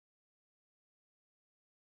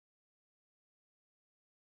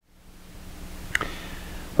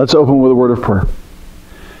Let's open with a word of prayer.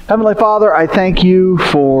 Heavenly Father, I thank you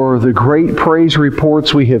for the great praise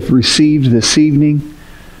reports we have received this evening.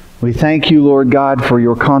 We thank you, Lord God, for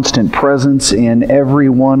your constant presence in every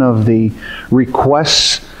one of the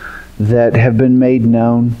requests that have been made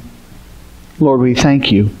known. Lord, we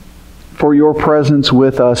thank you for your presence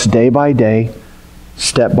with us day by day,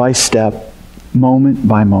 step by step, moment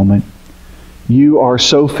by moment. You are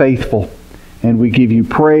so faithful, and we give you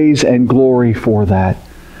praise and glory for that.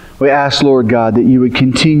 We ask, Lord God, that you would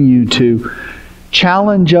continue to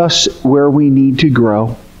challenge us where we need to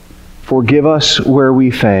grow. Forgive us where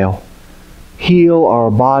we fail. Heal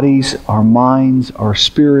our bodies, our minds, our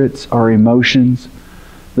spirits, our emotions.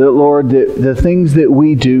 That, Lord, the things that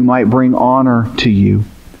we do might bring honor to you.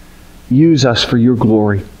 Use us for your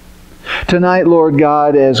glory. Tonight, Lord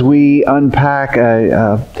God, as we unpack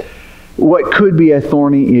what could be a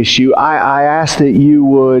thorny issue, I ask that you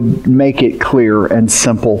would make it clear and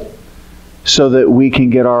simple so that we can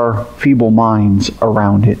get our feeble minds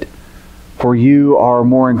around it. For you are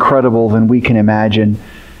more incredible than we can imagine.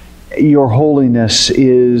 Your holiness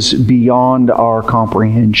is beyond our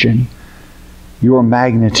comprehension. Your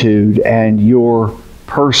magnitude and your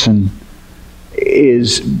person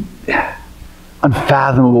is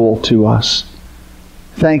unfathomable to us.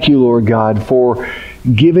 Thank you, Lord God, for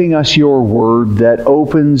giving us your word that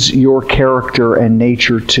opens your character and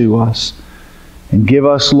nature to us. And give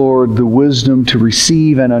us, Lord, the wisdom to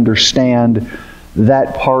receive and understand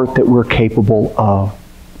that part that we're capable of.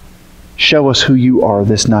 Show us who you are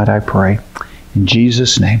this night, I pray. In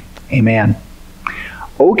Jesus' name, amen.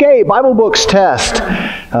 Okay, Bible books test.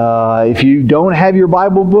 If you don't have your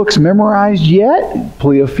Bible books memorized yet,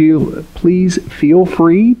 please feel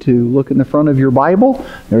free to look in the front of your Bible.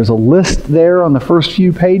 There's a list there on the first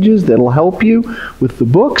few pages that'll help you with the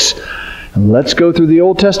books. And let's go through the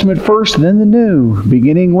Old Testament first, then the New,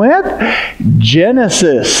 beginning with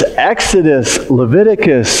Genesis, Exodus,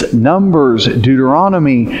 Leviticus, Numbers,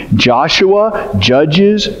 Deuteronomy, Joshua,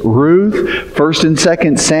 Judges, Ruth, 1st and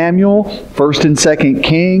 2nd Samuel, 1st and 2nd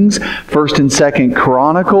Kings, 1st and 2nd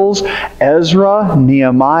Chronicles, Ezra,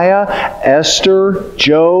 Nehemiah, Esther,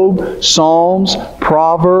 Job, Psalms,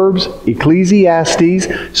 Proverbs, Ecclesiastes,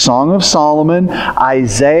 Song of Solomon,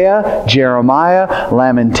 Isaiah, Jeremiah,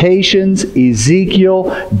 Lamentations,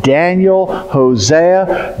 Ezekiel, Daniel,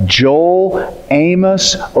 Hosea, Joel,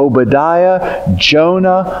 Amos, Obadiah,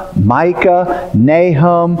 Jonah, Micah,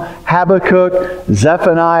 Nahum, Habakkuk,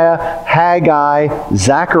 Zephaniah, Haggai,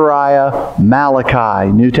 Zechariah,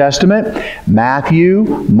 Malachi. New Testament, Matthew,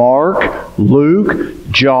 Mark, Luke,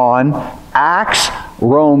 John, Acts,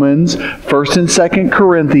 Romans, 1st and 2nd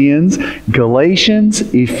Corinthians, Galatians,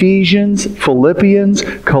 Ephesians, Philippians,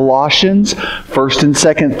 Colossians, 1st and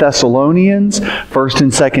 2nd Thessalonians, 1st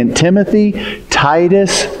and 2nd Timothy,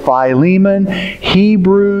 Titus, Philemon,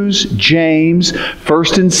 Hebrews, James,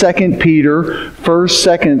 1st and 2nd Peter,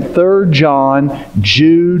 1st, 2nd, 3rd John,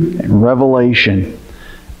 Jude, and Revelation.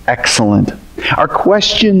 Excellent. Our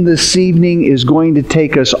question this evening is going to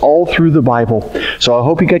take us all through the Bible. So I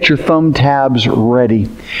hope you got your thumb tabs ready.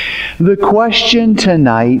 The question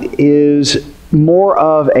tonight is more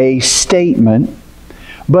of a statement,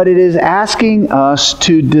 but it is asking us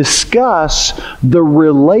to discuss the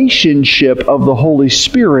relationship of the Holy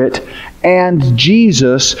Spirit and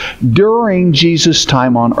Jesus during Jesus'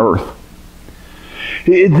 time on earth.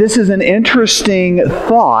 This is an interesting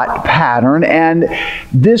thought pattern, and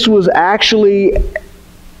this was actually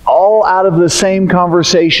all out of the same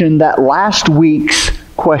conversation that last week's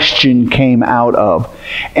question came out of.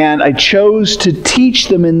 And I chose to teach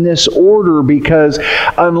them in this order because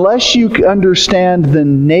unless you understand the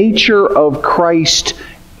nature of Christ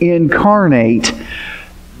incarnate,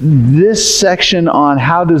 this section on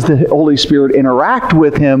how does the Holy Spirit interact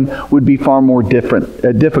with Him would be far more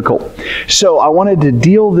difficult. So I wanted to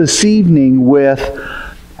deal this evening with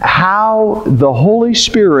how the Holy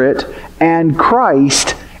Spirit and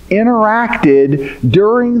Christ interacted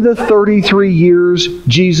during the 33 years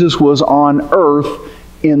Jesus was on earth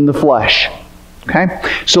in the flesh. Okay?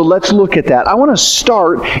 So let's look at that. I want to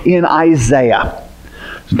start in Isaiah.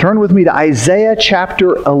 So turn with me to Isaiah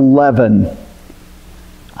chapter 11.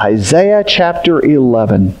 Isaiah chapter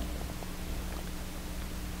 11.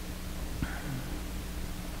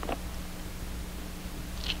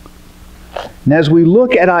 And as we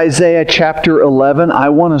look at Isaiah chapter 11, I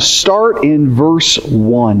want to start in verse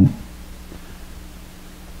 1.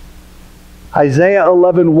 Isaiah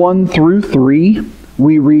 11, 1 through 3,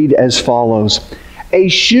 we read as follows. A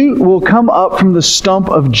shoot will come up from the stump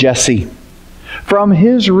of Jesse. From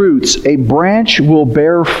his roots a branch will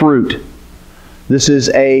bear fruit. This is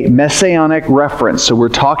a messianic reference. So we're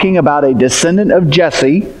talking about a descendant of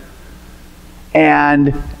Jesse.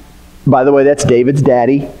 And by the way, that's David's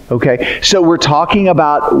daddy. Okay, so we're talking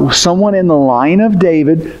about someone in the line of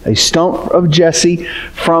David, a stump of Jesse,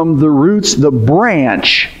 from the roots, the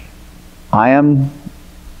branch. I am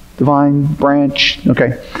the vine branch.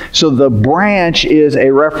 Okay, so the branch is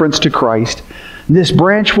a reference to Christ. This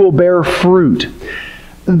branch will bear fruit.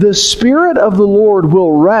 The Spirit of the Lord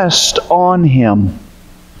will rest on him.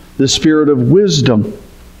 The Spirit of wisdom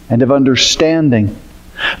and of understanding.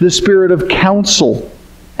 The Spirit of counsel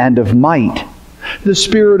and of might. The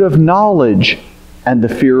Spirit of knowledge and the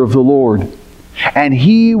fear of the Lord. And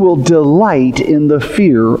he will delight in the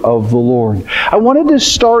fear of the Lord. I wanted to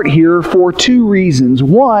start here for two reasons.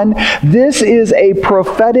 One, this is a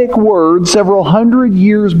prophetic word several hundred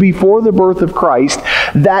years before the birth of Christ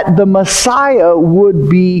that the Messiah would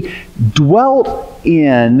be dwelt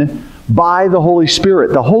in by the Holy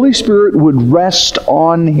Spirit. The Holy Spirit would rest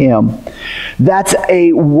on him. That's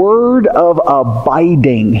a word of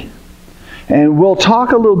abiding. And we'll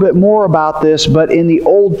talk a little bit more about this, but in the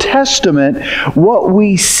Old Testament, what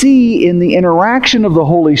we see in the interaction of the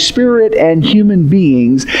Holy Spirit and human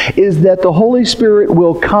beings is that the Holy Spirit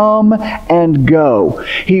will come and go.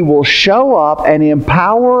 He will show up and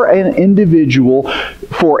empower an individual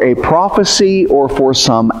for a prophecy or for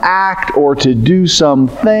some act or to do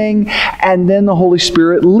something, and then the Holy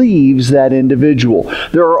Spirit leaves that individual.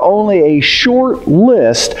 There are only a short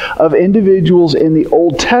list of individuals in the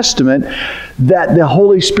Old Testament that the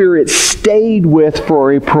Holy Spirit stayed with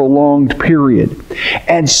for a prolonged period.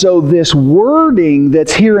 And so this wording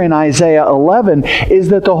that's here in Isaiah 11 is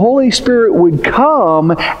that the Holy Spirit would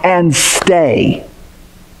come and stay.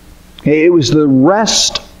 It was the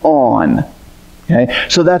rest on. Okay?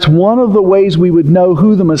 So that's one of the ways we would know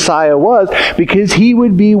who the Messiah was, because he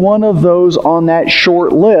would be one of those on that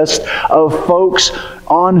short list of folks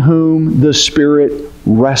on whom the Spirit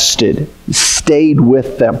rested, stayed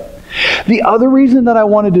with them. The other reason that I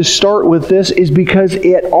wanted to start with this is because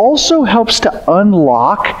it also helps to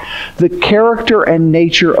unlock the character and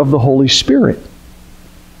nature of the Holy Spirit.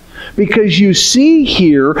 Because you see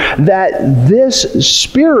here that this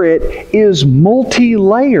Spirit is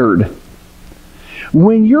multi-layered.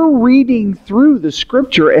 When you're reading through the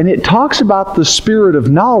Scripture and it talks about the Spirit of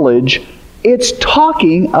knowledge, it's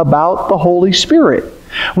talking about the Holy Spirit.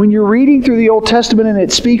 When you're reading through the Old Testament and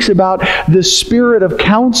it speaks about the Spirit of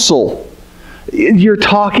counsel, you're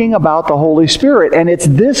talking about the Holy Spirit. And it's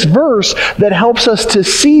this verse that helps us to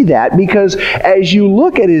see that, because as you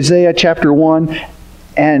look at Isaiah chapter 1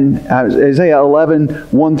 and Isaiah 11,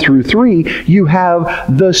 1 through 3, you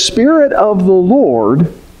have the Spirit of the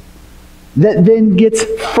Lord that then gets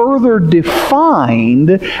further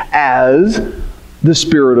defined as the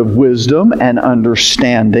Spirit of wisdom and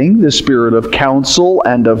understanding, the Spirit of counsel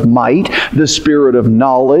and of might, the Spirit of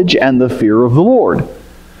knowledge and the fear of the Lord.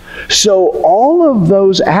 So all of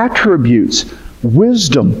those attributes,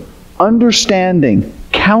 wisdom, understanding,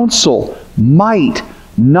 counsel, might,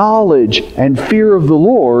 knowledge, and fear of the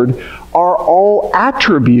Lord are all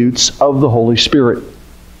attributes of the Holy Spirit.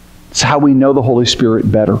 It's how we know the Holy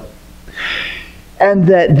Spirit better. And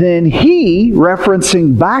that then he,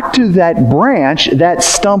 referencing back to that branch, that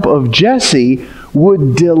stump of Jesse,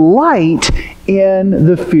 would delight in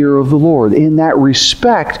the fear of the Lord, in that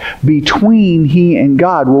respect between he and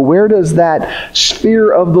God. Well, where does that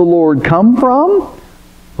fear of the Lord come from?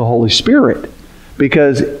 The Holy Spirit.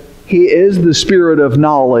 Because he is the Spirit of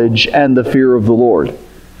knowledge and the fear of the Lord.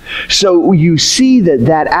 So you see that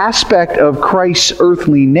that aspect of Christ's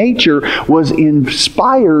earthly nature was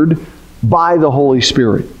inspired by the Holy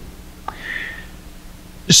Spirit.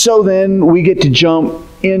 So then we get to jump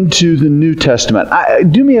into the New Testament.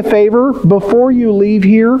 Do me a favor, before you leave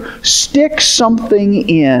here, stick something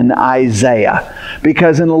in Isaiah,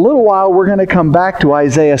 because in a little while we're going to come back to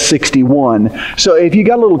Isaiah 61. So if you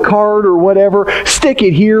got a little card or whatever, stick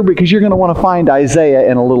it here, because you're going to want to find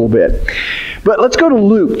Isaiah in a little bit. But let's go to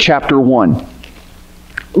Luke chapter 1.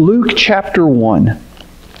 Luke chapter 1.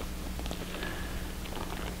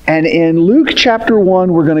 And in Luke chapter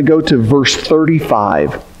 1, we're going to go to verse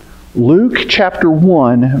 35. Luke chapter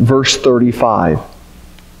 1, verse 35.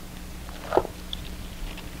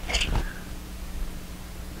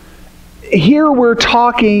 Here we're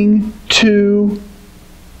talking to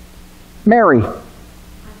Mary.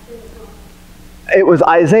 It was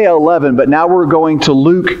Isaiah 11, but now we're going to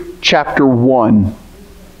Luke chapter 1.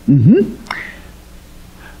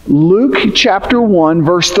 Luke chapter 1,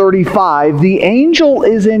 verse 35, the angel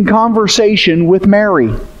is in conversation with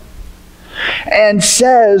Mary and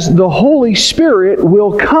says, "The Holy Spirit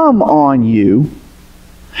will come on you,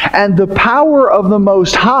 and the power of the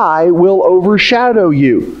Most High will overshadow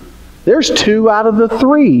you. There's 2 out of the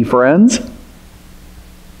 3, friends.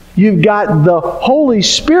 You've got the Holy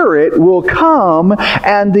Spirit will come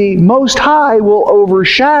and the Most High will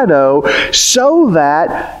overshadow, so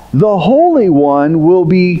that the Holy One will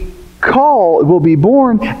be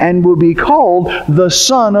born and will be called the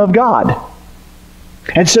Son of God.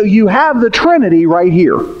 And so you have the Trinity right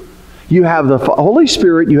here. You have the Holy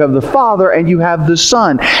Spirit, you have the Father, and you have the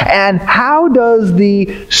Son. And how does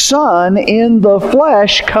the Son in the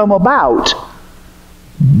flesh come about?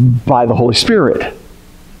 By the Holy Spirit.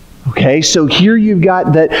 Okay, so here you've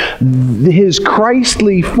got that His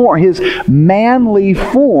Christly form, His manly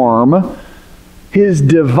form, His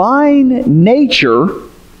divine nature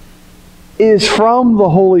is from the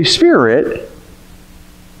Holy Spirit.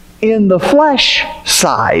 In the flesh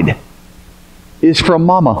side is from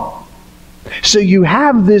Mama. So you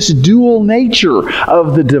have this dual nature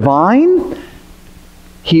of the divine.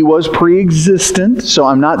 He was pre-existent, so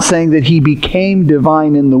I'm not saying that He became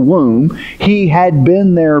divine in the womb. He had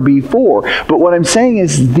been there before. But what I'm saying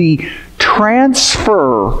is the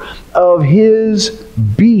transfer of His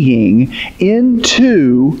being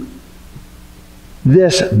into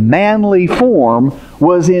this manly form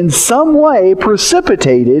was in some way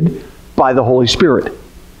precipitated by the Holy Spirit.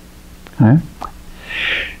 Okay?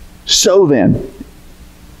 So then,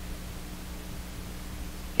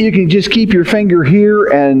 you can just keep your finger here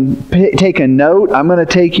and take a note. I'm going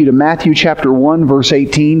to take you to Matthew chapter 1, verse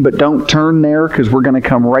 18, but don't turn there because we're going to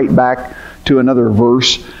come right back to another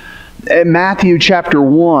verse. In Matthew chapter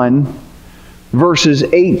 1, verses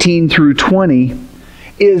 18 through 20,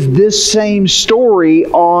 is this same story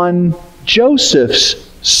on Joseph's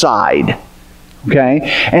side. Okay?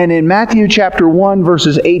 And in Matthew chapter 1,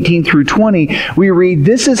 verses 18 through 20, we read,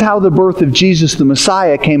 "This is how the birth of Jesus the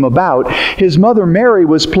Messiah came about. His mother Mary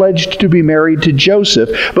was pledged to be married to Joseph,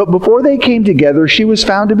 but before they came together, she was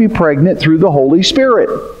found to be pregnant through the Holy Spirit."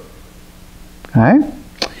 Okay?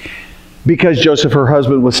 Because Joseph, her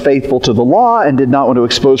husband, was faithful to the law and did not want to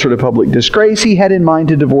expose her to public disgrace, he had in mind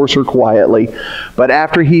to divorce her quietly. But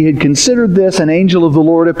after he had considered this, an angel of the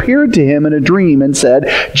Lord appeared to him in a dream and said,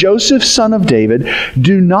 "Joseph, son of David,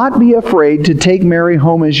 do not be afraid to take Mary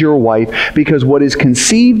home as your wife, because what is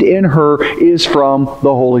conceived in her is from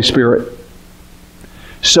the Holy Spirit."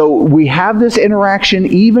 So we have this interaction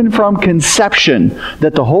even from conception,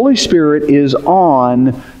 that the Holy Spirit is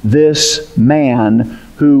on this man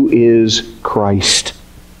who is Christ.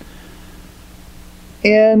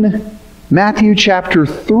 In Matthew chapter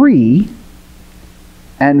 3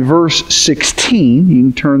 and verse 16, you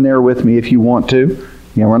can turn there with me if you want to.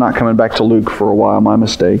 Yeah, we're not coming back to Luke for a while, my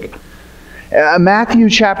mistake. Matthew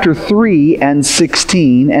chapter 3 and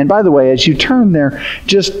 16, and by the way, as you turn there,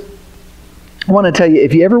 just want to tell you,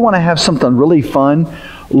 if you ever want to have something really fun,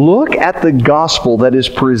 look at the gospel that is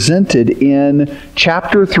presented in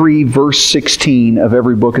chapter 3, verse 16 of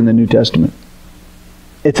every book in the New Testament.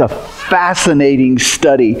 It's a fascinating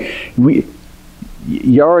study.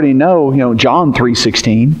 You already know, John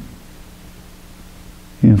 3:16.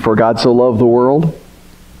 For God so loved the world.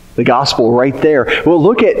 The gospel right there. Well,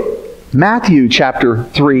 look at Matthew chapter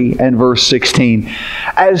 3 and verse 16.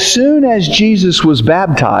 "As soon as Jesus was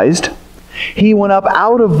baptized, He went up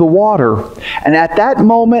out of the water, and at that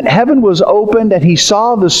moment heaven was opened, and He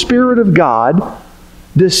saw the Spirit of God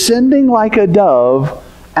descending like a dove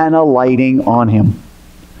and alighting on Him."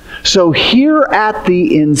 So here at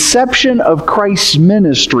the inception of Christ's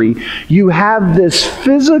ministry, you have this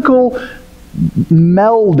physical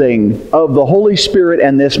melding of the Holy Spirit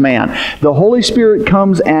and this man. The Holy Spirit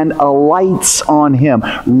comes and alights on him,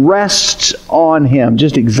 rests on him,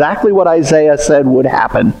 just exactly what Isaiah said would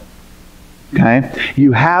happen. Okay?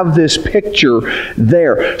 You have this picture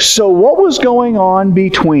there. So what was going on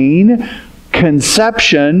between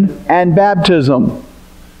conception and baptism?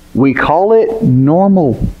 We call it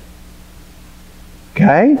normal.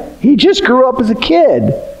 Okay? He just grew up as a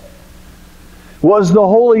kid. Was the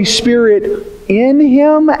Holy Spirit in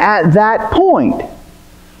him at that point?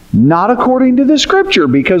 Not according to the Scripture,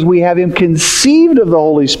 because we have him conceived of the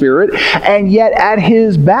Holy Spirit, and yet at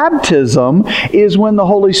his baptism is when the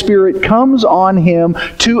Holy Spirit comes on him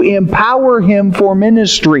to empower him for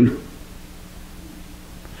ministry.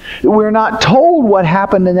 We're not told what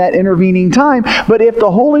happened in that intervening time, but if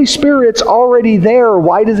the Holy Spirit's already there,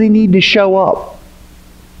 why does he need to show up?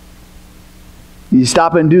 You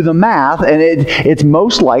stop and do the math, and it's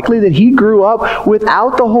most likely that he grew up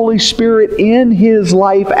without the Holy Spirit in his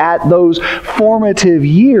life at those formative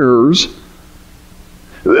years,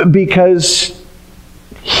 because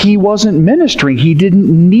he wasn't ministering. He didn't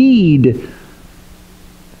need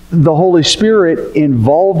the Holy Spirit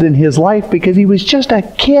involved in his life because he was just a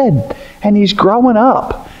kid and he's growing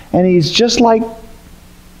up and he's just like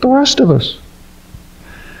the rest of us.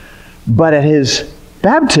 But at his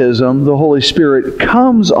baptism, the Holy Spirit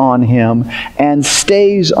comes on him and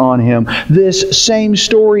stays on him. This same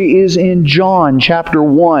story is in John chapter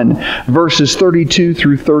 1, verses 32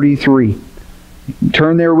 through 33.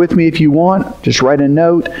 Turn there with me if you want. Just write a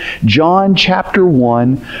note. John chapter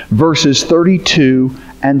 1, verses 32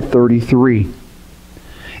 and 33.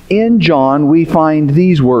 In John, we find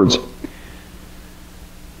these words.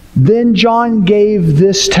 Then John gave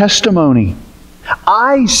this testimony.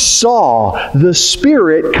 I saw the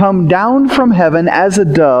Spirit come down from heaven as a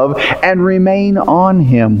dove and remain on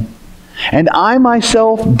him. And I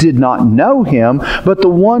myself did not know him, but the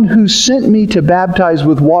one who sent me to baptize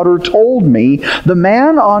with water told me, the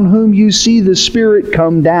man on whom you see the Spirit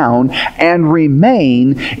come down and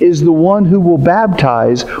remain is the one who will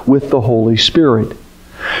baptize with the Holy Spirit.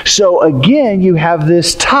 So again, you have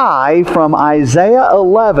this tie from Isaiah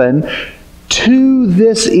 11 to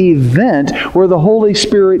this event where the Holy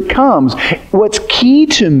Spirit comes. What's key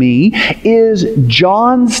to me is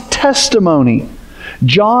John's testimony.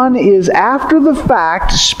 John is, after the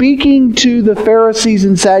fact, speaking to the Pharisees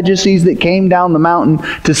and Sadducees that came down the mountain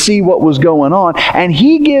to see what was going on, and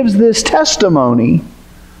he gives this testimony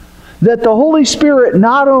that the Holy Spirit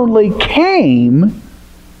not only came,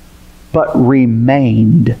 but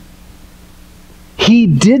remained. He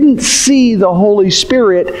didn't see the Holy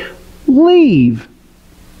Spirit leave.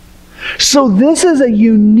 So this is a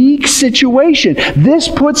unique situation. This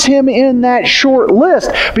puts him in that short list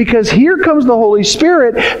because here comes the Holy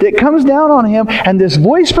Spirit that comes down on him and this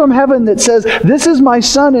voice from heaven that says, this is my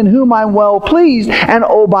Son in whom I'm well pleased. And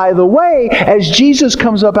oh, by the way, as Jesus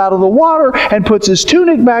comes up out of the water and puts his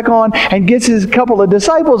tunic back on and gets his couple of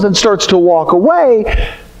disciples and starts to walk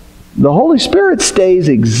away, the Holy Spirit stays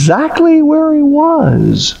exactly where he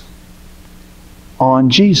was on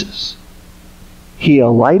Jesus. He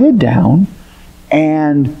alighted down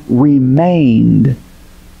and remained.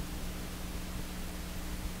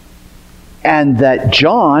 And that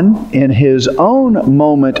John, in his own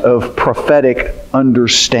moment of prophetic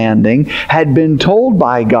understanding, had been told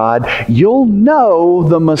by God, you'll know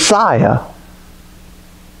the Messiah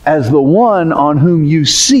as the one on whom you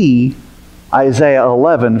see Isaiah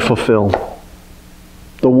 11 fulfilled.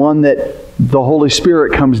 The one that the Holy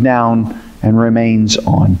Spirit comes down and remains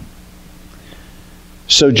on.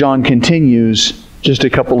 So John continues just a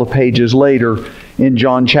couple of pages later in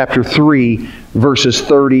John chapter 3, verses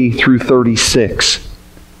 30 through 36.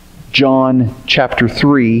 John chapter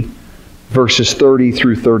 3, verses 30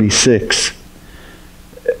 through 36.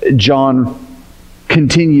 John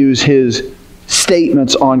continues his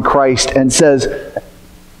statements on Christ and says,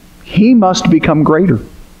 He must become greater.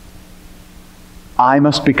 I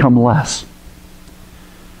must become less.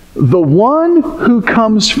 The one who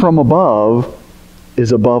comes from above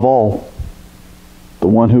is above all. The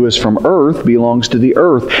one who is from earth belongs to the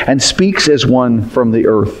earth and speaks as one from the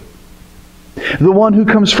earth. The one who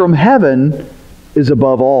comes from heaven is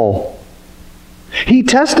above all. He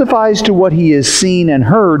testifies to what he has seen and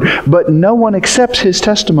heard, but no one accepts his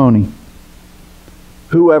testimony.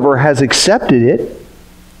 Whoever has accepted it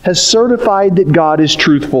has certified that God is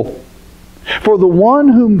truthful. For the one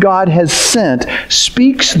whom God has sent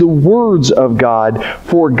speaks the words of God,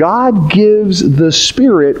 for God gives the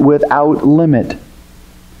Spirit without limit.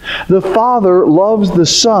 The Father loves the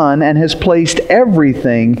Son and has placed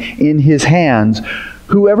everything in His hands.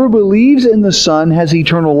 Whoever believes in the Son has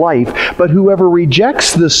eternal life, but whoever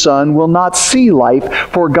rejects the Son will not see life,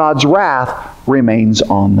 for God's wrath remains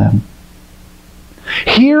on them.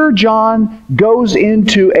 Here John goes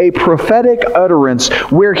into a prophetic utterance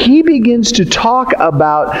where he begins to talk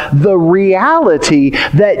about the reality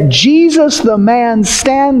that Jesus, the man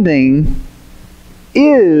standing,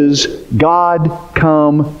 is God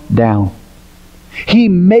come down. He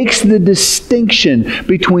makes the distinction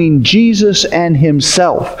between Jesus and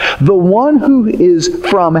himself. The one who is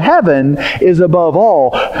from heaven is above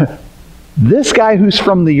all. This guy who's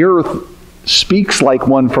from the earth speaks like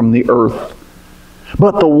one from the earth.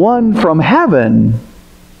 But the one from heaven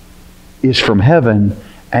is from heaven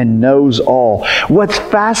and knows all. What's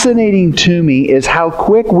fascinating to me is how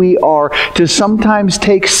quick we are to sometimes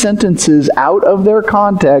take sentences out of their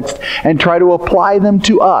context and try to apply them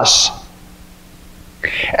to us.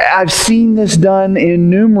 I've seen this done in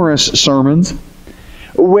numerous sermons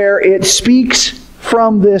where it speaks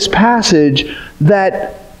from this passage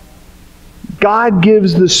that God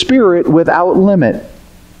gives the Spirit without limit.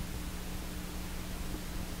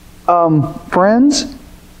 Friends,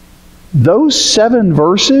 those 7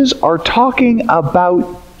 verses are talking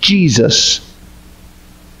about Jesus,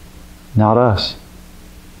 not us.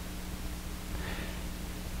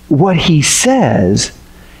 What he says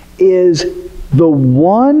is the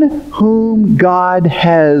one whom God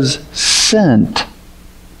has sent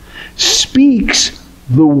speaks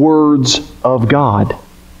the words of God.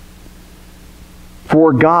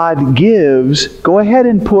 For God gives, go ahead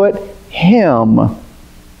and put Him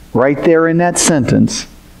right there in that sentence,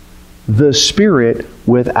 the Spirit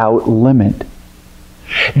without limit.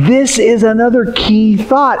 This is another key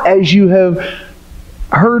thought, as you have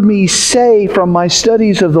heard me say from my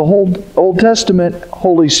studies of the whole Old Testament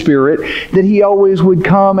Holy Spirit, that He always would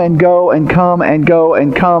come and go and come and go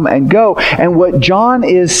and come and go. And what John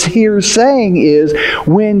is here saying is,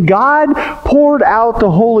 when God poured out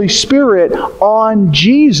the Holy Spirit on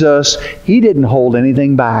Jesus, He didn't hold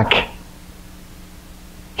anything back.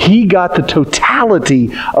 He got the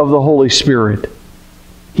totality of the Holy Spirit.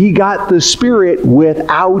 He got the Spirit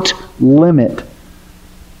without limit.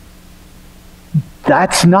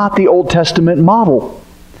 That's not the Old Testament model.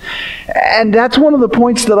 And that's one of the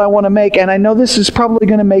points that I want to make. And I know this is probably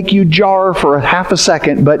going to make you jar for a half a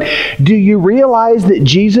second, but do you realize that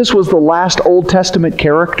Jesus was the last Old Testament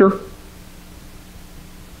character?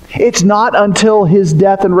 It's not until His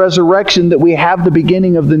death and resurrection that we have the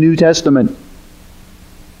beginning of the New Testament.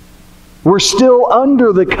 We're still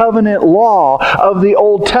under the covenant law of the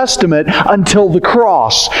Old Testament until the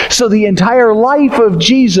cross. So the entire life of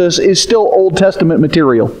Jesus is still Old Testament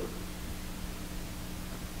material.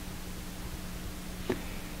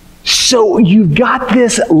 So you've got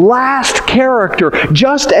this last character,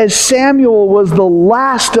 just as Samuel was the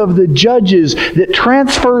last of the judges that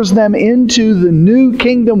transfers them into the new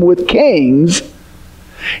kingdom with kings.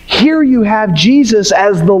 Here you have Jesus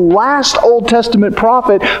as the last Old Testament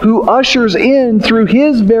prophet who ushers in, through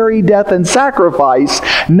His very death and sacrifice,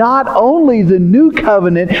 not only the new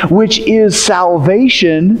covenant, which is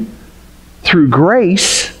salvation through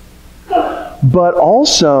grace, but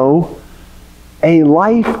also a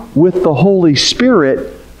life with the Holy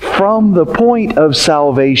Spirit from the point of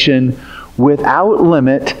salvation without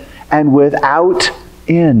limit and without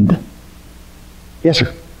end. Yes,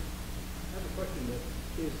 sir.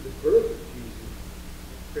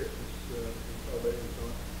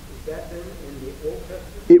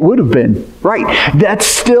 It would have been. Right. That's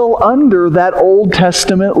still under that Old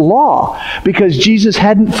Testament law, because Jesus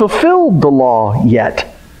hadn't fulfilled the law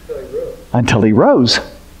yet. Until He rose.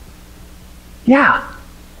 Yeah.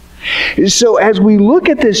 So as we look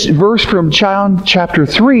at this verse from John chapter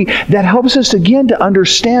 3, that helps us again to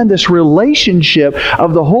understand this relationship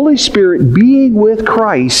of the Holy Spirit being with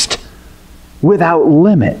Christ without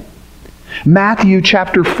limit. Matthew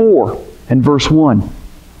chapter 4 and verse 1.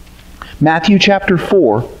 Matthew chapter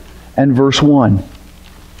 4 and verse 1.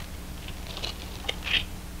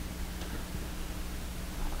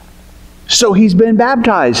 So He's been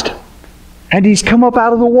baptized, and He's come up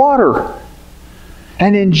out of the water.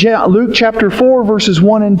 And in Luke chapter 4, verses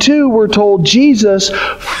 1 and 2, we're told Jesus,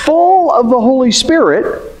 full of the Holy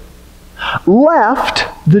Spirit, left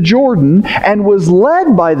the Jordan and was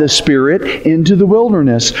led by the Spirit into the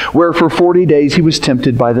wilderness, where for 40 days He was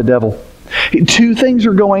tempted by the devil. 2 things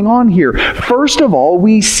are going on here. First of all,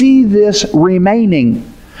 we see this remaining,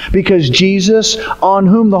 because Jesus, on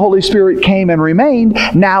whom the Holy Spirit came and remained,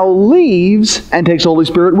 now leaves and takes the Holy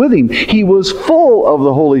Spirit with Him. He was full of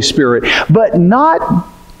the Holy Spirit. But not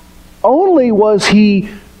only was He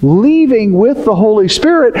leaving with the Holy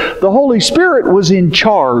Spirit was in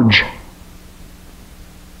charge.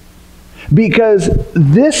 Because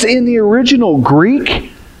this in the original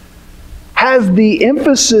Greek has the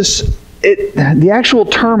emphasis. The actual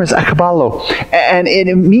term is akabalo, and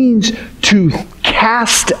it means to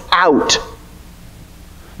cast out.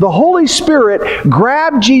 The Holy Spirit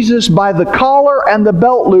grabbed Jesus by the collar and the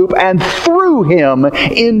belt loop and threw Him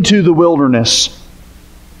into the wilderness.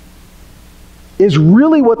 Is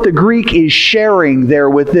really what the Greek is sharing there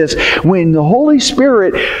with this. When the Holy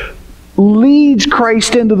Spirit leads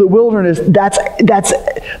Christ into the wilderness, that's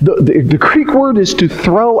the Greek word is to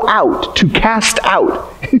throw out, to cast out.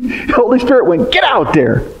 The Holy Spirit went, get out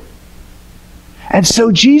there. And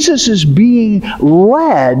so Jesus is being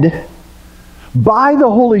led by the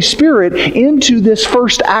Holy Spirit into this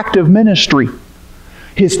first act of ministry,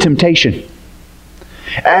 His temptation.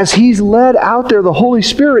 As He's led out there, the Holy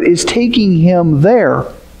Spirit is taking Him there.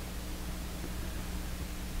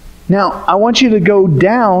 Now, I want you to go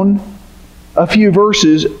down a few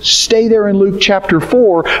verses. Stay there in Luke chapter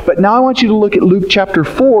 4, but now I want you to look at Luke chapter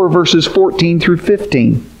 4, verses 14 through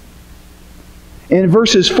 15. In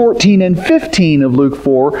verses 14 and 15 of Luke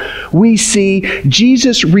 4, we see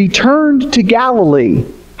Jesus returned to Galilee.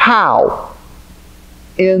 How?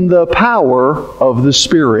 In the power of the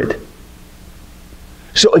Spirit.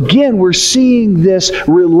 So again, we're seeing this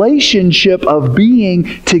relationship of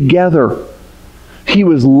being together. He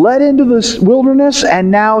was led into the wilderness,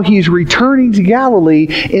 and now he's returning to Galilee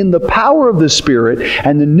in the power of the Spirit.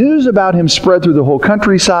 And the news about him spread through the whole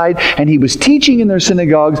countryside, and he was teaching in their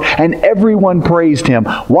synagogues, and everyone praised him.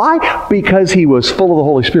 Why? Because he was full of the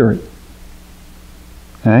Holy Spirit.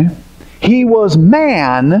 Okay? He was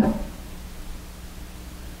man,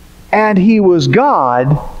 and he was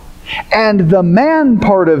God, and the man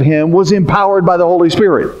part of him was empowered by the Holy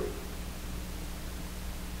Spirit.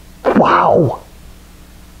 Wow!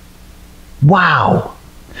 Wow.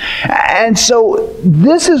 And so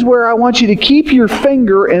this is where I want you to keep your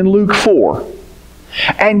finger in Luke 4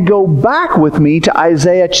 and go back with me to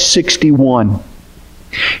Isaiah 61.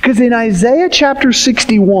 Because in Isaiah chapter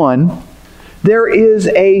 61, there is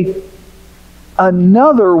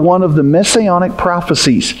another one of the messianic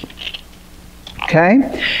prophecies.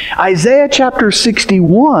 Okay? Isaiah chapter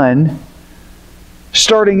 61,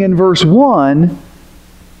 starting in verse 1,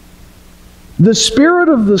 "The Spirit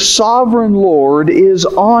of the Sovereign Lord is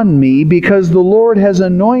on me, because the Lord has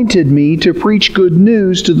anointed me to preach good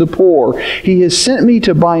news to the poor. He has sent me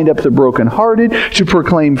to bind up the brokenhearted, to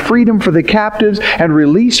proclaim freedom for the captives, and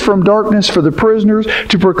release from darkness for the prisoners,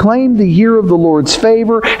 to proclaim the year of the Lord's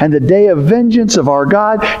favor and the day of vengeance of our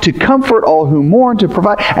God, to comfort all who mourn, to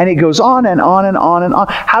provide..." And it goes on and on and on and on.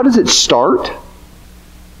 How does it start?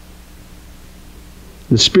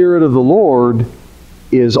 The Spirit of the Lord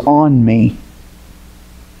is on me.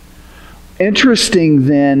 Interesting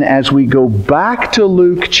then, as we go back to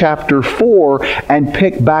Luke chapter 4 and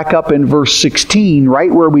pick back up in verse 16,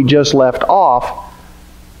 right where we just left off,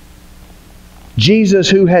 Jesus,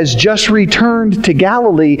 who has just returned to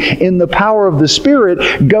Galilee in the power of the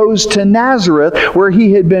Spirit, goes to Nazareth, where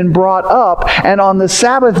he had been brought up, and on the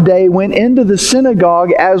Sabbath day went into the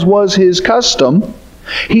synagogue, as was his custom.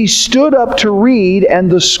 He stood up to read, and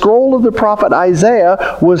the scroll of the prophet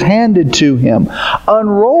Isaiah was handed to him.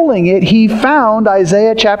 Unrolling it, he found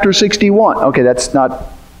Isaiah chapter 61. Okay, that's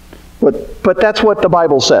not, but that's what the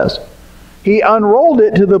Bible says. He unrolled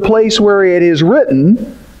it to the place where it is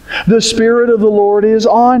written, "The Spirit of the Lord is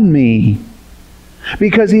on me,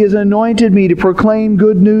 because He has anointed me to proclaim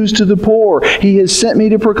good news to the poor. He has sent me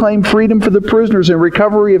to proclaim freedom for the prisoners and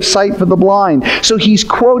recovery of sight for the blind." So he's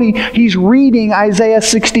reading Isaiah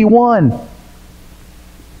 61.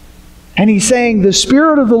 And he's saying, the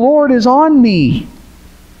Spirit of the Lord is on me,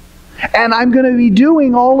 and I'm going to be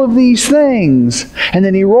doing all of these things. And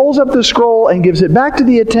then he rolls up the scroll and gives it back to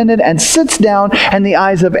the attendant and sits down, and the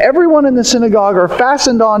eyes of everyone in the synagogue are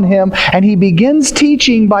fastened on him. And he begins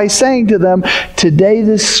teaching by saying to them, "Today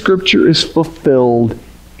this scripture is fulfilled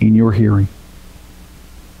in your hearing."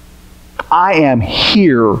 I am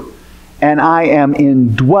here, and I am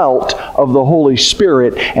indwelt of the Holy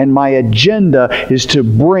Spirit, and my agenda is to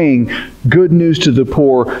bring good news to the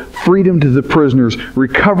poor, freedom to the prisoners,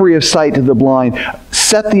 recovery of sight to the blind,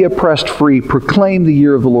 set the oppressed free, proclaim the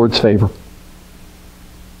year of the Lord's favor.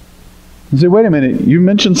 You say, wait a minute, you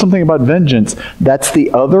mentioned something about vengeance. That's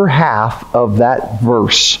the other half of that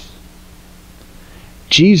verse.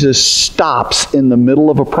 Jesus stops in the middle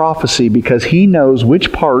of a prophecy because he knows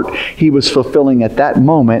which part he was fulfilling at that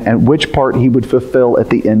moment and which part he would fulfill at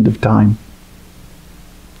the end of time,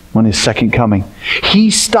 when his second coming.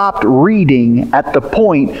 He stopped reading at the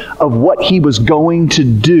point of what he was going to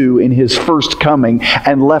do in his first coming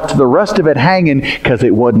and left the rest of it hanging because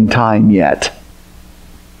it wasn't time yet.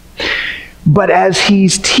 But as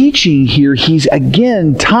he's teaching here, he's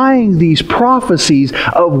again tying these prophecies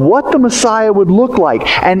of what the Messiah would look like.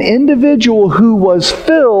 An individual who was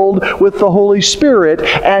filled with the Holy Spirit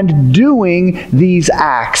and doing these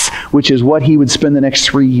acts, which is what he would spend the next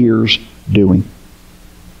 3 years doing.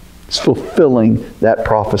 It's fulfilling that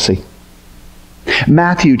prophecy.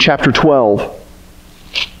 Matthew chapter 12,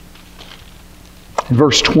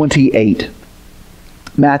 verse 28.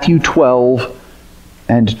 Matthew 12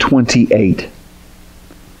 and 28.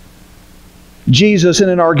 Jesus, in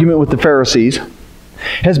an argument with the Pharisees,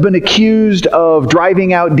 has been accused of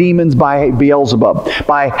driving out demons by Beelzebub,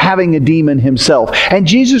 by having a demon himself. And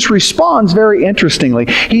Jesus responds very interestingly.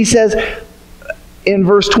 He says in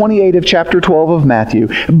verse 28 of chapter 12 of Matthew,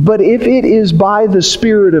 "But if it is by the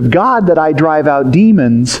Spirit of God that I drive out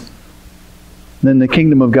demons, then the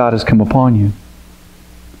kingdom of God has come upon you."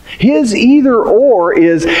 His either or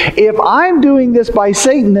is, if I'm doing this by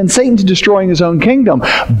Satan, then Satan's destroying his own kingdom.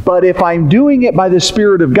 But if I'm doing it by the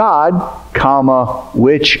Spirit of God, comma,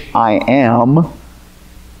 which I am,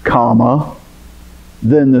 comma,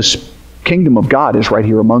 then the kingdom of God is right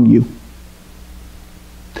here among you.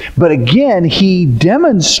 But again, he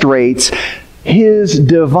demonstrates his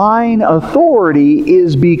divine authority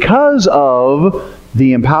is because of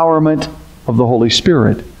the empowerment of the Holy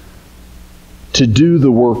Spirit to do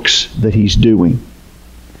the works that he's doing.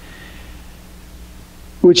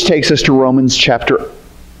 Which takes us to Romans chapter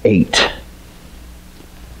 8.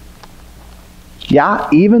 Yeah,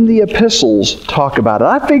 even the epistles talk about it.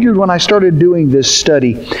 I figured when I started doing this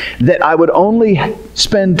study that I would only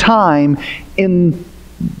spend time in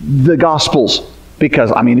the Gospels.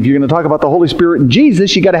 Because, I mean, if you're going to talk about the Holy Spirit and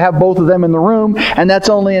Jesus, you got to have both of them in the room, and that's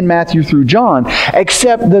only in Matthew through John.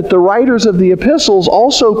 Except that the writers of the epistles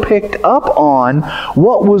also picked up on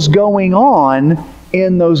what was going on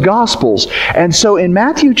in those Gospels. And so in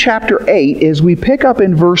Matthew chapter 8, as we pick up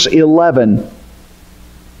in verse 11,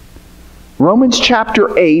 Romans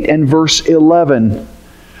chapter 8 and verse 11,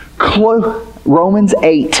 Romans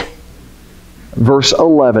 8, verse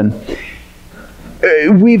 11,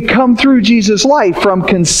 we've come through Jesus' life from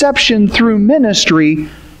conception through ministry.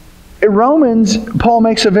 In Romans, Paul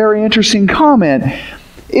makes a very interesting comment.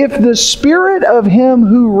 If the Spirit of Him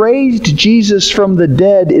who raised Jesus from the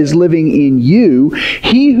dead is living in you,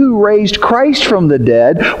 He who raised Christ from the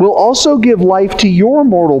dead will also give life to your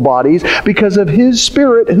mortal bodies because of His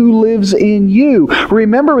Spirit who lives in you.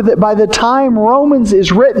 Remember that by the time Romans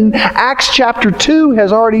is written, Acts chapter 2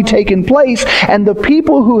 has already taken place, and the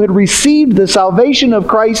people who had received the salvation of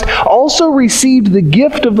Christ also received the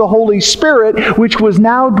gift of the Holy Spirit, which was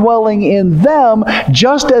now dwelling in them,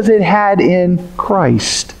 just as it had in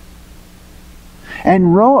Christ.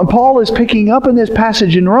 And Paul is picking up in this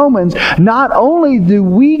passage in Romans, not only do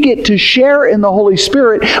we get to share in the Holy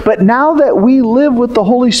Spirit, but now that we live with the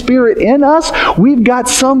Holy Spirit in us, we've got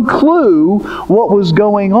some clue what was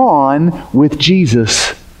going on with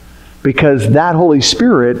Jesus. Because that Holy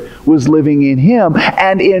Spirit was living in Him.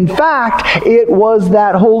 And in fact, it was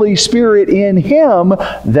that Holy Spirit in Him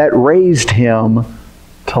that raised Him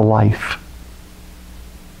to life.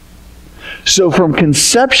 So from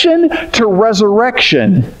conception to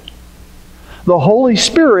resurrection, the Holy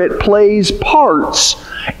Spirit plays parts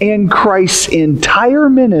in Christ's entire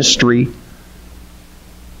ministry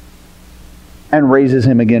and raises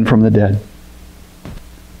Him again from the dead.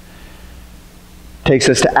 Takes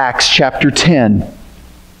us to Acts chapter 10.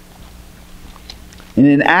 And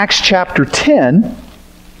in Acts chapter 10,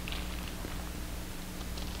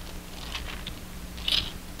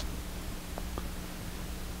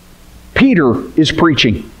 Peter is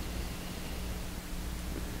preaching.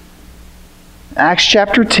 Acts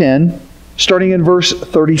chapter 10, starting in verse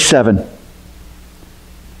 37.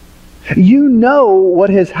 You know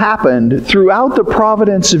what has happened throughout the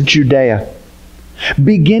province of Judea,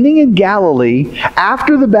 beginning in Galilee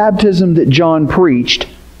after the baptism that John preached,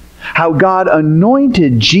 how God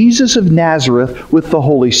anointed Jesus of Nazareth with the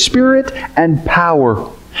Holy Spirit and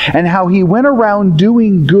power, and how He went around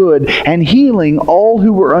doing good and healing all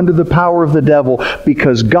who were under the power of the devil,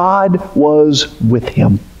 because God was with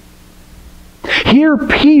Him. Here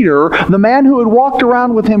Peter, the man who had walked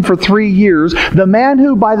around with Him for 3 years, the man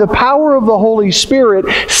who by the power of the Holy Spirit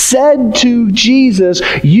said to Jesus,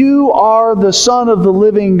 "You are the Son of the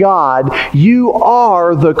living God, you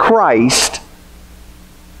are the Christ."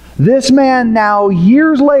 This man now,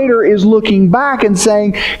 years later, is looking back and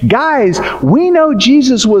saying, guys, we know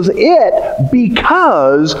Jesus was it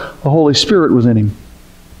because the Holy Spirit was in Him,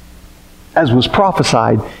 as was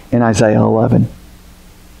prophesied in Isaiah 11.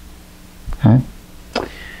 Okay?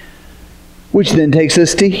 Which then takes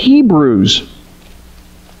us to Hebrews.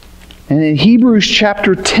 And in Hebrews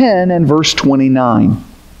chapter 10 and verse 29.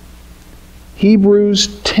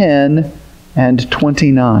 Hebrews 10 and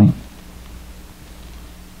 29.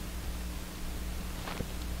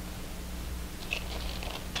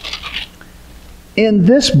 In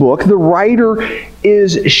this book, the writer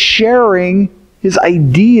is sharing his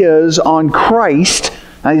ideas on Christ,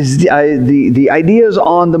 the ideas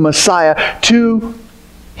on the Messiah, to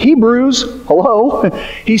Hebrews. Hello.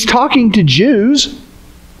 He's talking to Jews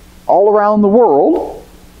all around the world.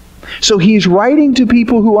 So he's writing to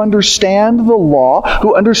people who understand the law,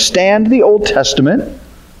 who understand the Old Testament.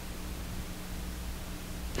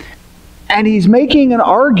 And he's making an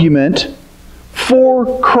argument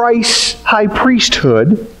for Christ's high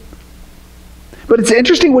priesthood. But it's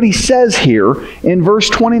interesting what he says here in verse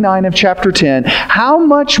 29 of chapter 10. How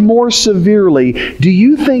much more severely do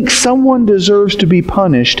you think someone deserves to be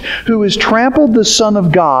punished who has trampled the Son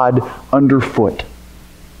of God underfoot?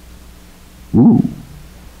 Ooh.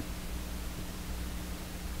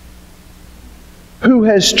 Who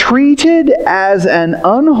has treated as an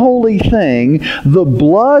unholy thing the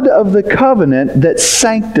blood of the covenant that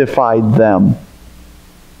sanctified them.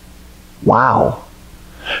 Wow.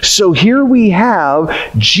 So here we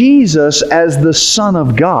have Jesus as the Son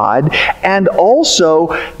of God, and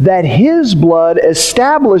also that His blood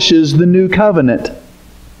establishes the new covenant.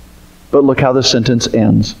 But look how the sentence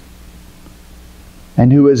ends.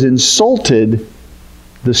 And who has insulted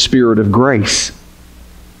the Spirit of grace.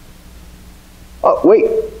 Oh, wait,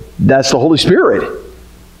 that's the Holy Spirit.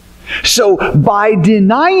 So by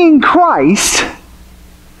denying Christ,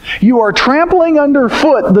 you are trampling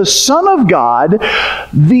underfoot the Son of God,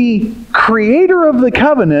 the creator of the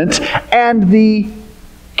covenant, and the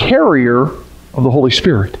carrier of the Holy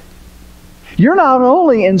Spirit. You're not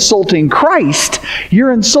only insulting Christ,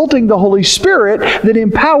 you're insulting the Holy Spirit that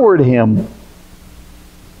empowered Him,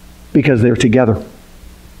 because they're together.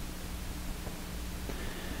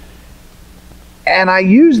 And I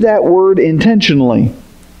use that word intentionally.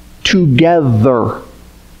 Together.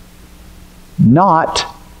 Not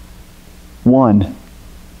one.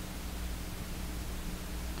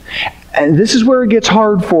 And this is where it gets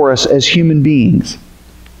hard for us as human beings.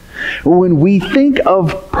 When we think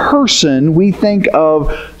of person, we think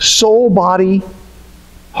of soul, body,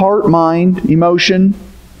 heart, mind, emotion,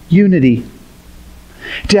 unity.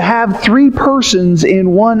 To have three persons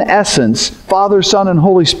in one essence, Father, Son, and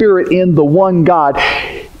Holy Spirit in the one God,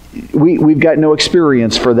 we've got no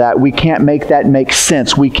experience for that. We can't make that make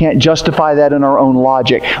sense. We can't justify that in our own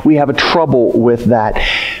logic. We have a trouble with that.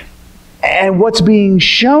 And what's being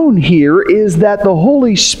shown here is that the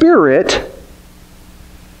Holy Spirit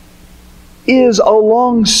is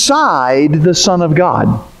alongside the Son of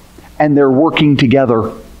God, and they're working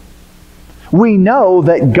together. We know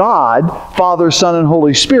that God, Father, Son, and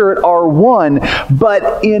Holy Spirit are one,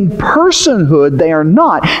 but in personhood they are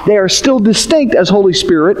not. They are still distinct as Holy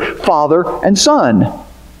Spirit, Father, and Son.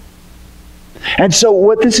 And so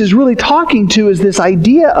what this is really talking to is this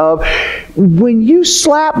idea of when you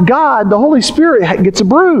slap God, the Holy Spirit gets a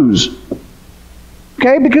bruise.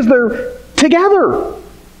 Okay? Because they're together.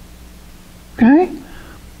 Okay?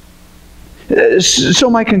 So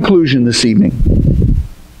my conclusion this evening.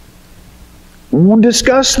 We'll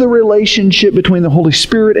discuss the relationship between the Holy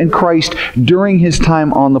Spirit and Christ during His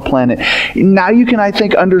time on the planet. Now you can, I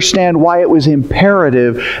think, understand why it was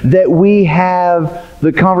imperative that we have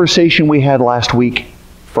the conversation we had last week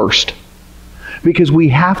first. Because we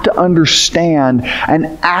have to understand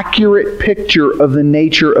an accurate picture of the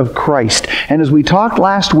nature of Christ. And as we talked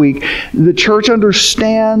last week, the church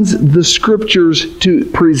understands the Scriptures to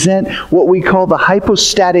present what we call the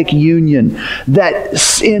hypostatic union.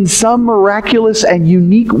 That in some miraculous and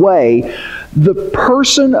unique way, the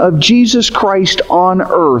person of Jesus Christ on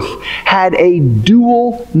earth had a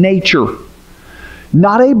dual nature.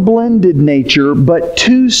 Not a blended nature, but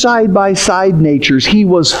two side-by-side natures. He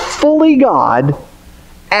was fully God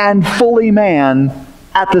and fully man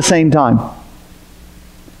at the same time.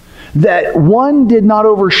 That one did not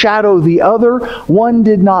overshadow the other, one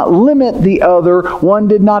did not limit the other, one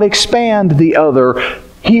did not expand the other.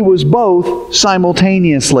 He was both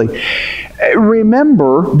simultaneously.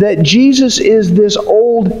 Remember that Jesus is this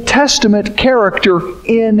Old Testament character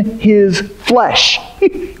in His flesh.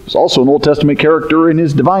 He's also an Old Testament character in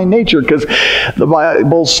His divine nature, because the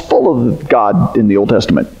Bible's full of God in the Old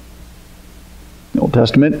Testament. The Old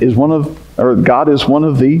Testament is God is one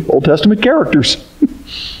of the Old Testament characters.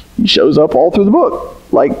 He shows up all through the book,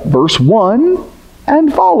 like verse 1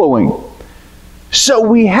 and following. So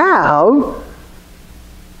we have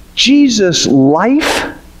Jesus'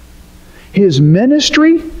 life, His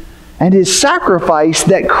ministry, and His sacrifice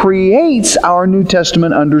that creates our New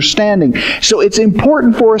Testament understanding. So it's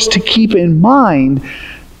important for us to keep in mind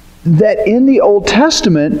that in the Old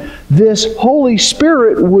Testament, this Holy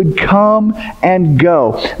Spirit would come and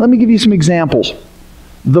go. Let me give you some examples.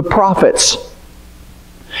 The prophets.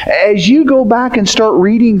 As you go back and start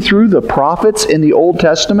reading through the prophets in the Old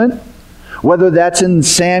Testament, whether that's in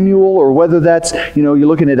Samuel, or whether that's, you're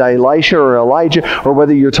looking at Elisha or Elijah, or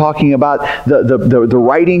whether you're talking about the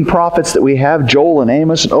writing prophets that we have, Joel and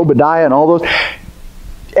Amos and Obadiah and all those.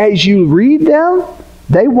 As you read them,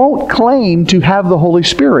 they won't claim to have the Holy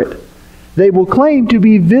Spirit. They will claim to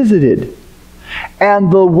be visited.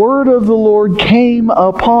 And the word of the Lord came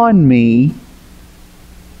upon me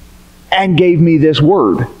and gave me this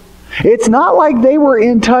word. It's not like they were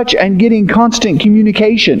in touch and getting constant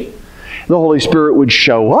communication. The Holy Spirit would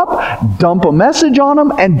show up, dump a message on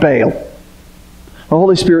them, and bail. The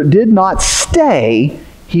Holy Spirit did not stay.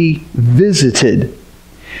 He visited.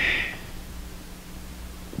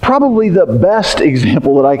 Probably the best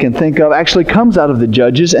example that I can think of actually comes out of the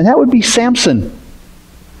Judges, and that would be Samson.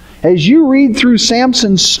 As you read through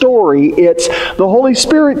Samson's story, it's the Holy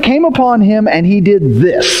Spirit came upon him and he did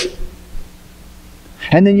this.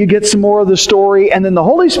 And then you get some more of the story, and then the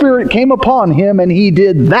Holy Spirit came upon him and he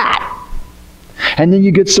did that. And then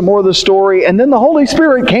you get some more of the story, and then the Holy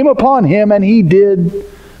Spirit came upon him and he did,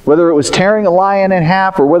 whether it was tearing a lion in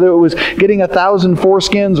half, or whether it was getting 1,000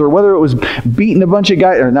 foreskins, or whether it was beating a bunch of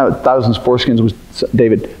guys, or no, 1,000 foreskins was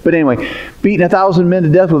David. But anyway, beating 1,000 men to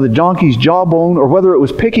death with a donkey's jawbone, or whether it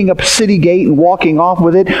was picking up a city gate and walking off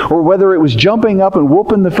with it, or whether it was jumping up and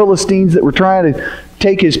whooping the Philistines that were trying to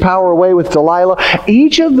take his power away with Delilah.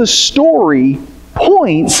 Each of the story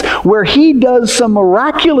points where he does some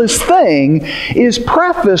miraculous thing is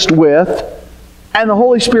prefaced with, and the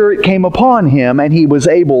Holy Spirit came upon him and he was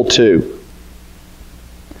able to.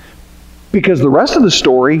 Because the rest of the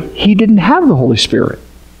story, he didn't have the Holy Spirit.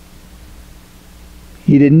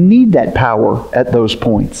 He didn't need that power at those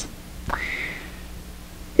points.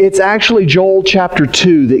 It's actually Joel chapter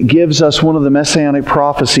 2 that gives us one of the messianic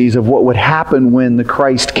prophecies of what would happen when the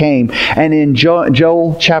Christ came. And in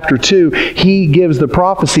Joel chapter 2, he gives the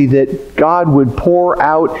prophecy that God would pour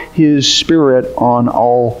out His Spirit on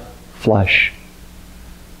all flesh.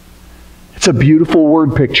 It's a beautiful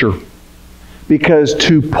word picture, because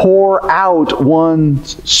to pour out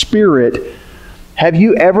one's spirit, have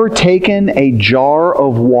you ever taken a jar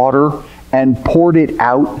of water and poured it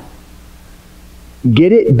out?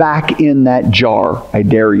 Get it back in that jar, I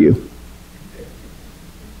dare you.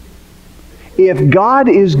 If God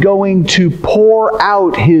is going to pour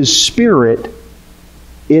out His Spirit,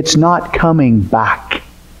 it's not coming back.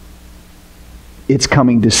 It's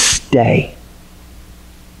coming to stay.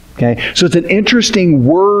 Okay? So it's an interesting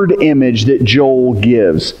word image that Joel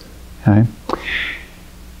gives. Okay?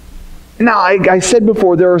 Now, I said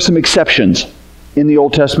before, there are some exceptions in the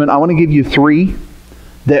Old Testament. I want to give you 3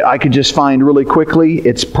 that I could just find really quickly.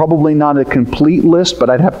 It's probably not a complete list, but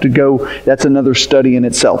I'd have to go, that's another study in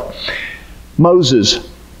itself. Moses,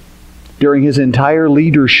 during his entire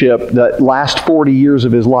leadership, the last 40 years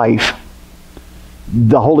of his life,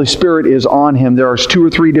 the Holy Spirit is on him. There are 2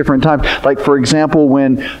 or 3 different times. Like, for example,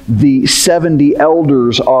 when the 70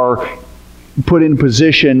 elders are put in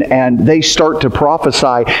position and they start to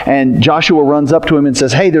prophesy, and Joshua runs up to him and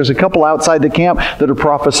says, hey, there's a couple outside the camp that are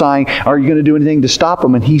prophesying. Are you going to do anything to stop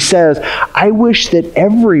them? And he says, I wish that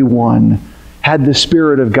everyone had the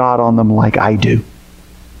Spirit of God on them like I do.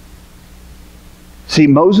 See,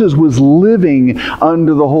 Moses was living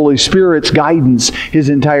under the Holy Spirit's guidance his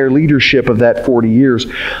entire leadership of that 40 years.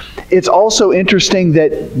 It's also interesting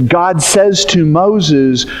that God says to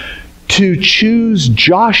Moses to choose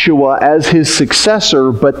Joshua as his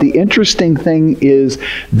successor, but the interesting thing is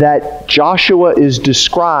that Joshua is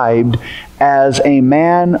described as a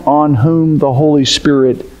man on whom the Holy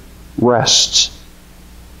Spirit rests.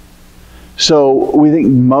 So we think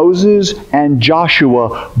Moses and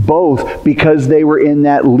Joshua, both because they were in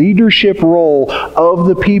that leadership role of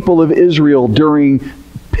the people of Israel during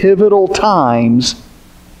pivotal times,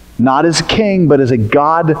 not as a king, but as a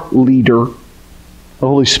God leader. The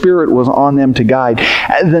Holy Spirit was on them to guide.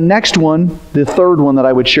 The next one, the third one that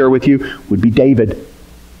I would share with you, would be David.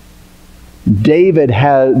 David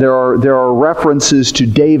has, there are references to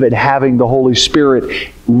David having the Holy Spirit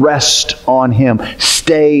rest on him,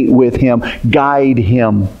 stay with him, guide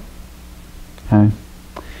him. Okay.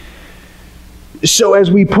 So as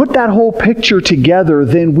we put that whole picture together,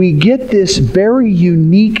 then we get this very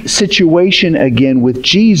unique situation again with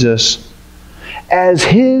Jesus, as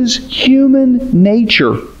His human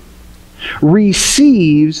nature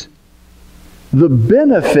receives the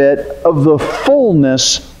benefit of the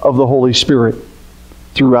fullness of the Holy Spirit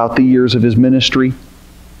throughout the years of His ministry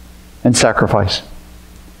and sacrifice.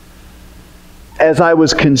 As I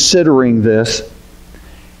was considering this,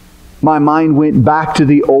 my mind went back to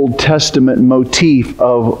the Old Testament motif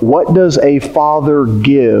of what does a father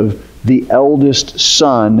give the eldest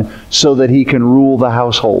son so that he can rule the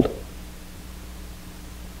household?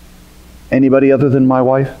 Anybody other than my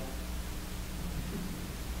wife?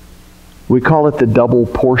 We call it the double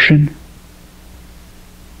portion.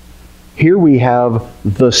 Here we have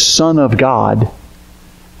the Son of God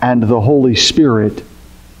and the Holy Spirit,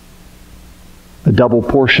 the double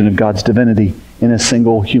portion of God's divinity in a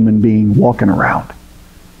single human being walking around,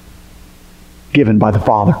 given by the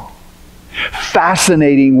Father.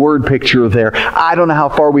 Fascinating word picture there. I don't know how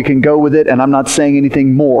far we can go with it, and I'm not saying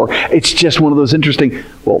anything more. It's just one of those interesting,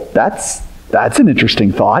 well, that's an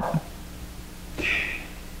interesting thought.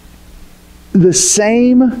 The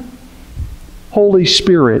same Holy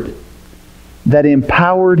Spirit that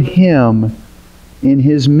empowered him in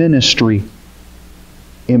his ministry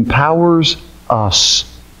empowers us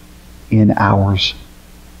in ours.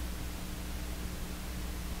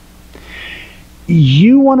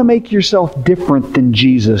 You want to make yourself different than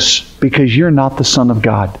Jesus because you're not the Son of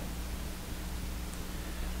God.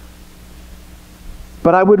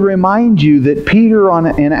 But I would remind you that Peter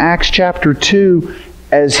in Acts chapter 2,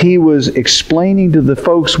 as he was explaining to the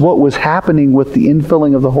folks what was happening with the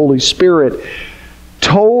infilling of the Holy Spirit,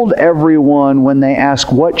 told everyone when they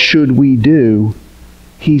asked, "What should we do?"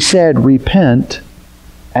 He said, "Repent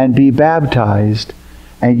and be baptized,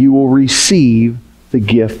 and you will receive the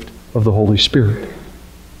gift of the Holy Spirit."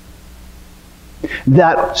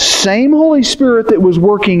 That same Holy Spirit that was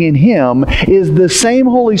working in him is the same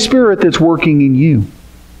Holy Spirit that's working in you.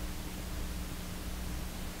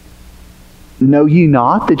 Know ye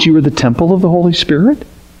not that you are the temple of the Holy Spirit?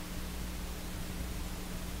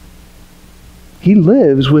 He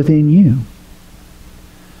lives within you.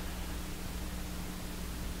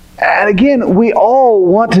 And again, we all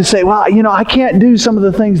want to say, well, I can't do some of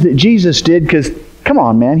the things that Jesus did because, come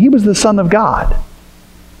on, man, he was the Son of God.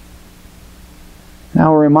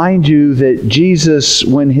 Now, I'll remind you that Jesus,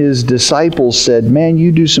 when his disciples said, "Man,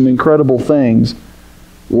 you do some incredible things,"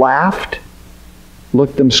 laughed,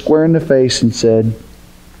 looked them square in the face and said,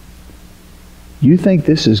 "You think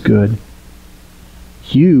this is good?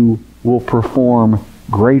 You will perform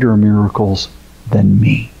greater miracles than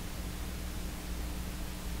me."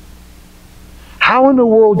 How in the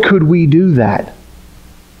world could we do that?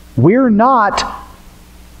 We're not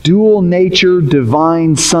dual nature,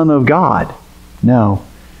 divine Son of God. No.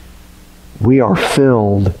 We are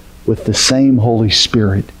filled with the same Holy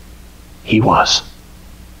Spirit he was.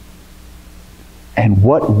 And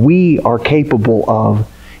what we are capable of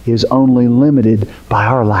is only limited by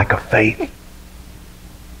our lack of faith.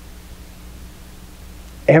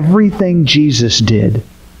 Everything Jesus did,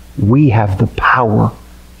 we have the power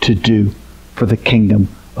to do for the kingdom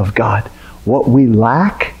of God. What we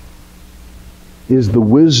lack is the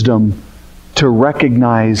wisdom to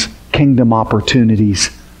recognize kingdom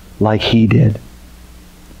opportunities like he did,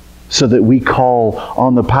 so that we call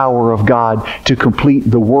on the power of God to complete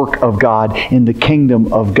the work of God in the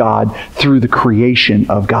kingdom of God through the creation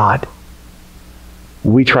of God.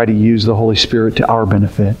 We try to use the Holy Spirit to our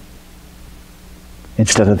benefit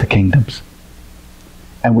instead of the kingdom's.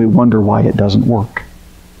 And we wonder why it doesn't work.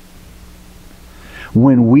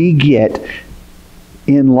 When we get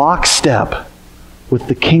in lockstep with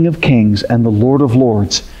the King of Kings and the Lord of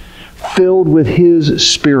Lords, filled with his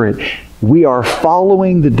Spirit, we are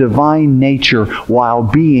following the divine nature while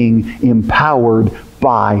being empowered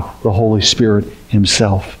by the Holy Spirit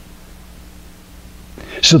himself.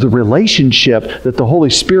 So the relationship that the Holy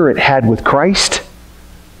Spirit had with Christ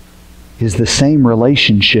is the same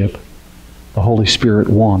relationship the Holy Spirit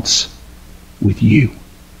wants with you.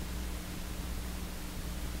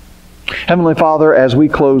 Heavenly Father, as we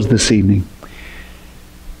close this evening,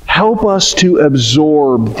 help us to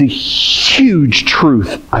absorb the huge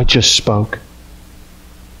truth I just spoke.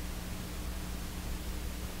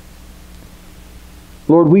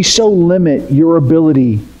 Lord, we so limit your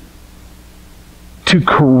ability to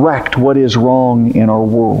correct what is wrong in our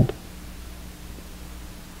world.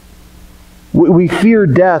 We fear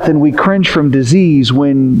death and we cringe from disease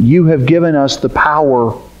when you have given us the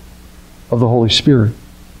power of the Holy Spirit.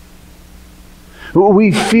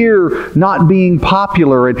 We fear not being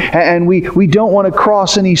popular, and we don't want to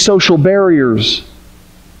cross any social barriers.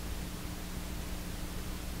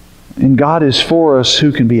 And God is for us,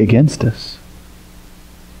 who can be against us?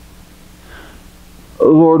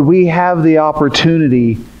 Lord, we have the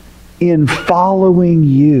opportunity in following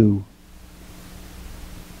you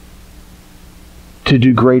to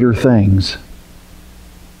do greater things.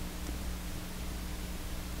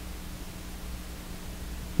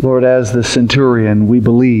 Lord, as the centurion, we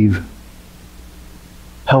believe.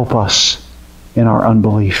 Help us in our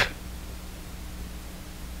unbelief.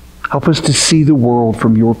 Help us to see the world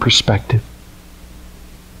from your perspective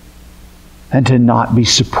and to not be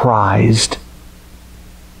surprised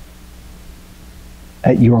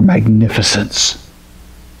at your magnificence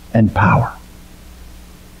and power.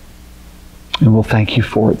 And we'll thank you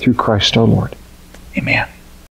for it through Christ our Lord. Amen.